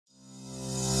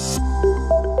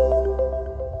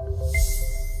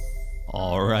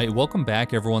welcome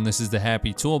back everyone. This is the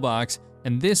Happy Toolbox,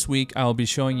 and this week I'll be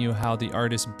showing you how the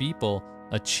artist Beeple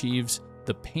achieves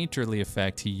the painterly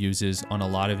effect he uses on a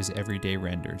lot of his everyday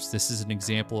renders. This is an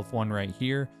example of one right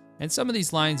here, and some of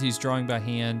these lines he's drawing by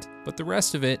hand, but the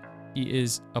rest of it he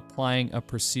is applying a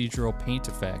procedural paint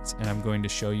effect, and I'm going to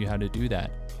show you how to do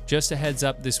that. Just a heads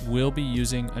up, this will be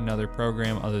using another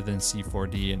program other than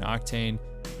C4D and Octane.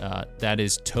 That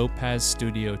is Topaz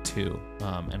Studio 2,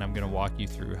 and I'm going to walk you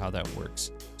through how that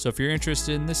works. So if you're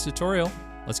interested in this tutorial,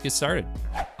 let's get started.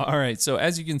 All right, so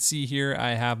as you can see here,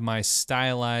 I have my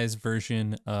stylized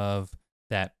version of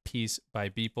that piece by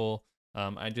Beeple.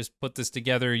 I just put this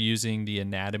together using the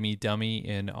anatomy dummy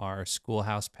in our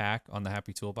schoolhouse pack on the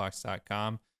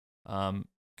happytoolbox.com.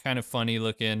 Kind of funny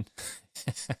looking.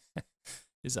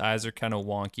 His eyes are kind of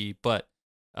wonky, but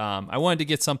I wanted to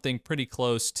get something pretty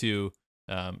close to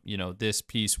this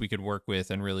piece we could work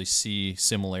with and really see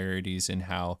similarities in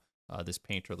how this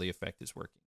painterly effect is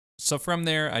working. So from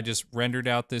there, I just rendered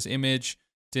out this image,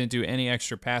 didn't do any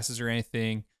extra passes or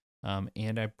anything,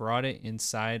 and I brought it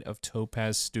inside of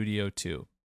Topaz Studio 2.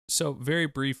 So very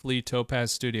briefly,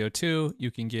 Topaz Studio 2, you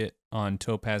can get on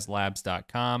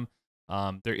topazlabs.com.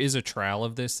 There is a trial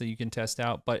of this that you can test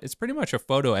out, but it's pretty much a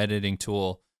photo editing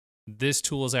tool. This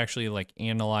tool is actually like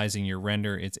analyzing your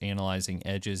render. It's analyzing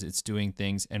edges. It's doing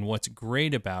things. And what's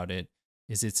great about it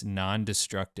is it's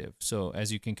non-destructive. So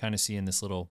as you can kind of see in this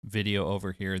little video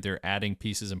over here, they're adding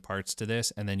pieces and parts to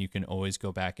this, and then you can always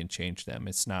go back and change them.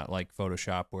 It's not like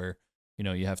Photoshop where,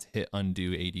 you have to hit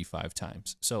undo 85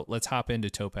 times. So let's hop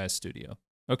into Topaz Studio.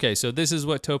 Okay, so this is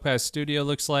what Topaz Studio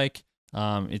looks like.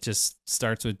 It just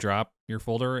starts with drop your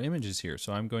folder or images here.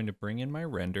 So I'm going to bring in my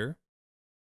render.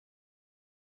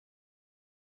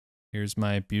 Here's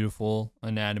my beautiful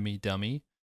anatomy dummy.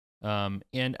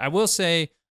 And I will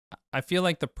say, I feel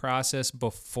like the process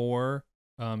before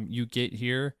you get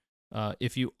here,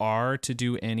 if you are to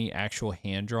do any actual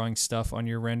hand drawing stuff on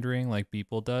your rendering like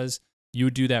Beeple does, you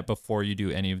would do that before you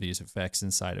do any of these effects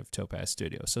inside of Topaz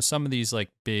Studio. So some of these like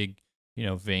big,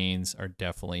 veins are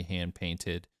definitely hand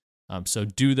painted. So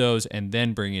do those and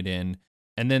then bring it in.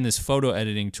 And then this photo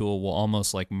editing tool will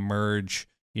almost like merge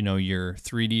your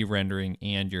 3D rendering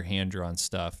and your hand-drawn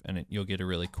stuff, and you'll get a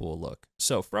really cool look.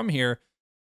 So from here,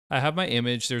 I have my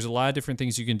image. There's a lot of different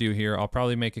things you can do here. I'll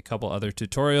probably make a couple other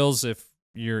tutorials if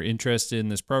you're interested in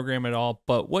this program at all,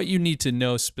 but what you need to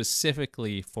know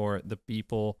specifically for the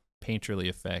Beeple painterly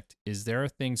effect is there are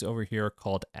things over here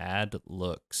called add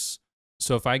looks.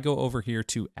 So if I go over here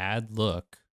to add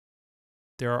look,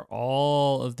 there are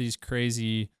all of these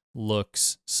crazy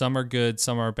looks. Some are good,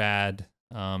 some are bad.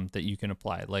 That you can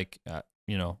apply. Like, I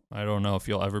don't know if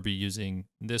you'll ever be using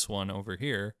this one over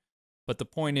here, but the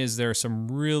point is there are some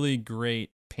really great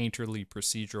painterly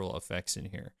procedural effects in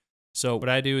here. So what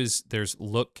I do is there's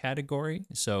look category.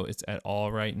 So it's at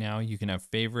all right now. You can have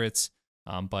favorites,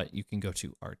 but you can go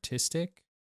to artistic,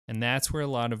 and that's where a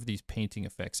lot of these painting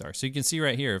effects are. So you can see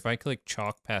right here, if I click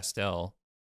chalk pastel,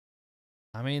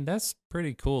 I mean, that's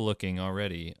pretty cool looking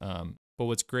already. But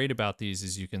what's great about these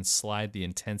is you can slide the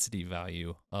intensity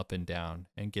value up and down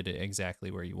and get it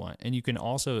exactly where you want. And you can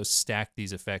also stack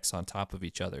these effects on top of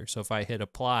each other. So if I hit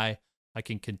apply, I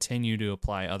can continue to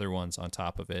apply other ones on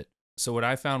top of it. So what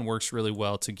I found works really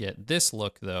well to get this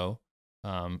look though,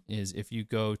 is if you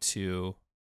go to,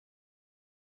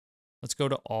 let's go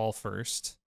to all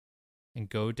first and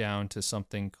go down to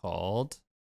something called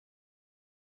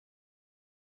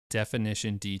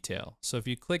definition detail. So if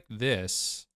you click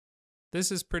this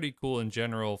is pretty cool in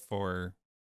general for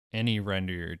any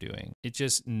render you're doing. It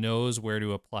just knows where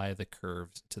to apply the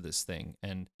curves to this thing.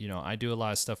 And, I do a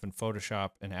lot of stuff in Photoshop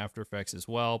and After Effects as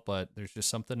well, but there's just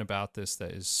something about this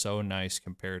that is so nice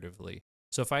comparatively.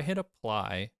 So if I hit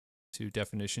apply to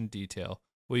definition detail,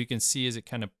 what you can see is it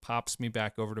kind of pops me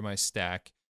back over to my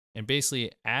stack and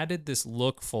basically added this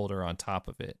look folder on top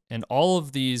of it. And all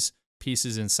of these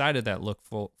pieces inside of that look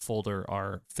folder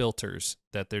are filters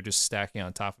that they're just stacking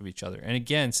on top of each other. And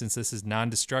again, since this is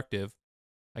non-destructive,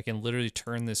 I can literally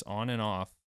turn this on and off.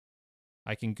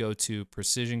 I can go to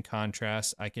precision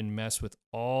contrast. I can mess with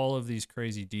all of these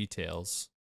crazy details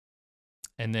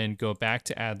and then go back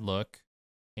to add look.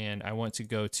 And I want to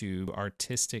go to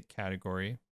artistic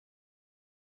category.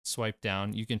 Swipe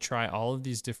down. You can try all of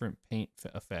these different paint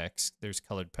effects. There's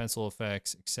colored pencil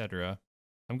effects, etc.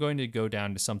 I'm going to go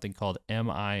down to something called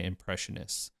MI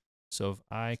Impressionists. So if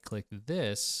I click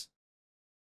this,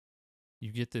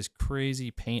 you get this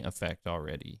crazy paint effect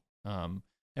already.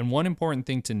 And one important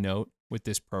thing to note with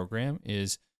this program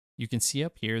is you can see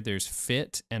up here, there's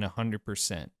fit and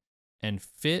 100%. And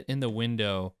fit in the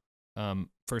window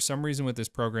for some reason with this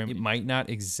program, it might not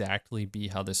exactly be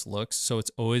how this looks. So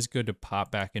it's always good to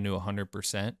pop back into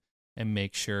 100% and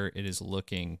make sure it is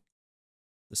looking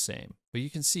the same. But you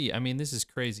can see, I mean, this is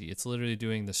crazy. It's literally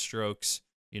doing the strokes,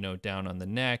 you know, down on the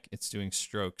neck. It's doing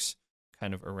strokes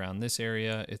kind of around this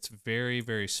area. It's very,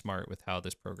 very smart with how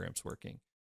this program's working.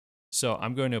 So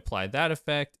I'm going to apply that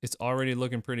effect. It's already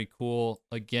looking pretty cool.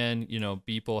 Again, you know,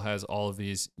 Beeple has all of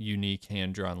these unique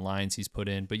hand-drawn lines he's put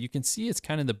in, but you can see it's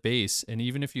kind of the base. And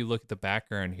even if you look at the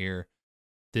background here,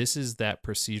 this is that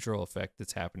procedural effect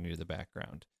that's happening to the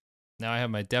background. Now I have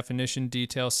my definition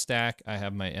detail stack. I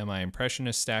have my MI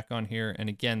impressionist stack on here. And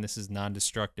again, this is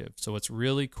non-destructive. So what's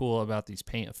really cool about these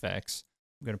paint effects,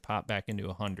 I'm going to pop back into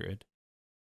 100,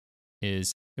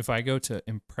 is if I go to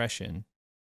impression,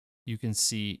 you can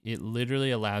see it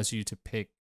literally allows you to pick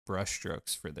brush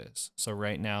strokes for this. So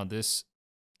right now this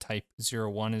type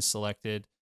 01 is selected.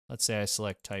 Let's say I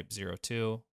select type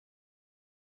 02.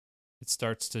 It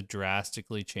starts to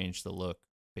drastically change the look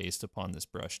based upon this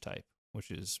brush type,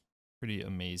 which is pretty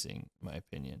amazing in my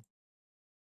opinion.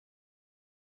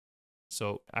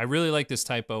 So I really like this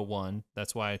type 01.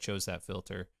 That's why I chose that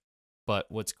filter. But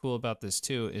what's cool about this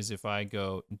too is if I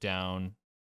go down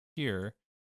here,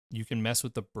 you can mess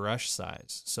with the brush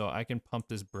size. So I can pump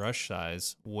this brush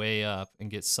size way up and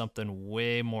get something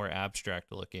way more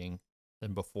abstract looking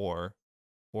than before.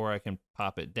 Or I can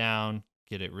pop it down,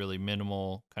 get it really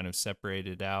minimal, kind of separate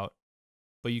it out.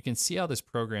 But you can see how this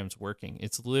program's working.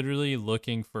 It's literally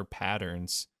looking for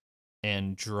patterns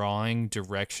and drawing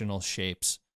directional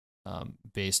shapes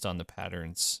based on the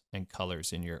patterns and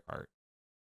colors in your art.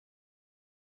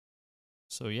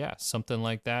 So yeah, something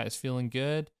like that is feeling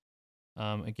good.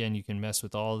 Again, you can mess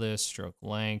with all this, stroke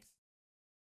length,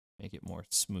 make it more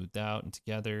smoothed out and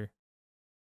together,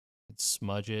 and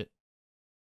smudge it.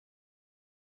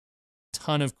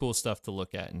 Ton of cool stuff to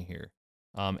look at in here.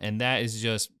 And that is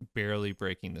just barely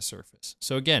breaking the surface.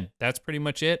 So again, that's pretty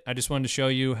much it. I just wanted to show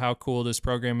you how cool this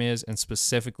program is and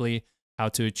specifically how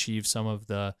to achieve some of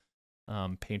the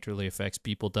painterly effects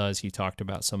Beeple does. He talked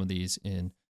about some of these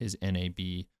in his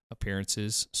NAB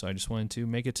appearances. So I just wanted to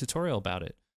make a tutorial about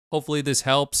it. Hopefully this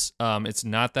helps. It's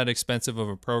not that expensive of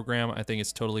a program. I think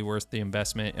it's totally worth the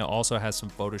investment. It also has some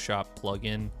Photoshop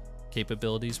plugin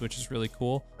capabilities, which is really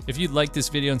cool. If you'd like this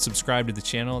video and subscribe to the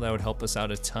channel, that would help us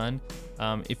out a ton.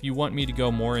 If you want me to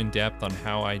go more in depth on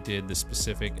how I did the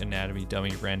specific anatomy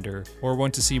dummy render or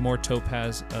want to see more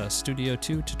Topaz Studio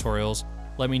 2 tutorials,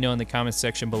 let me know in the comments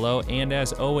section below. And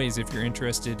as always, if you're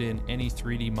interested in any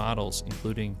 3D models,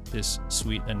 including this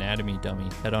sweet anatomy dummy,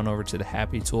 head on over to the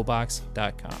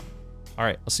happytoolbox.com. All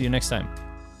right, I'll see you next time.